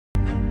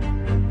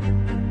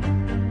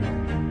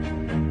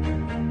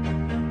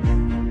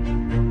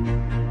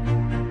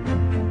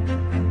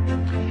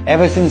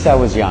Ever since I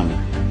was young,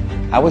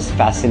 I was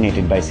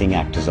fascinated by seeing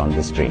actors on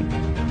the screen.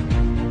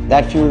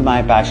 That fueled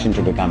my passion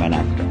to become an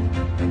actor.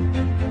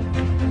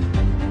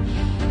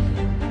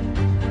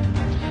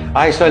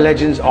 I saw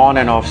legends on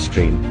and off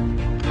screen,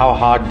 how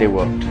hard they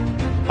worked,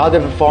 how they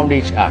performed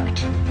each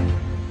act.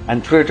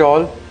 And through it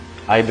all,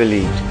 I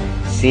believed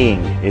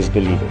seeing is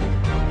believing.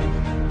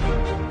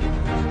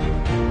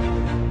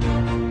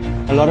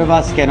 A lot of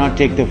us cannot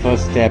take the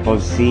first step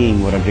of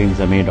seeing what our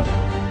dreams are made of.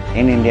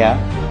 In India,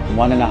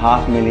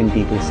 1.5 million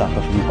people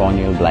suffer from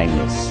corneal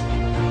blindness.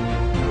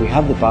 We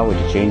have the power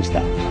to change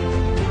that.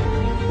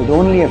 With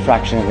only a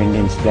fraction of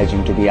Indians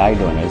pledging to be eye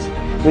donors,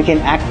 we can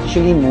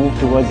actually move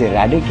towards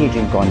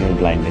eradicating corneal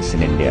blindness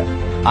in India.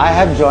 I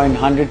have joined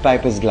 100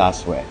 Pipers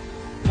Glassware,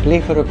 Play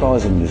for a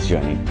Cause in this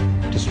journey,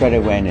 to spread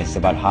awareness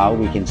about how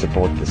we can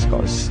support this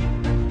cause.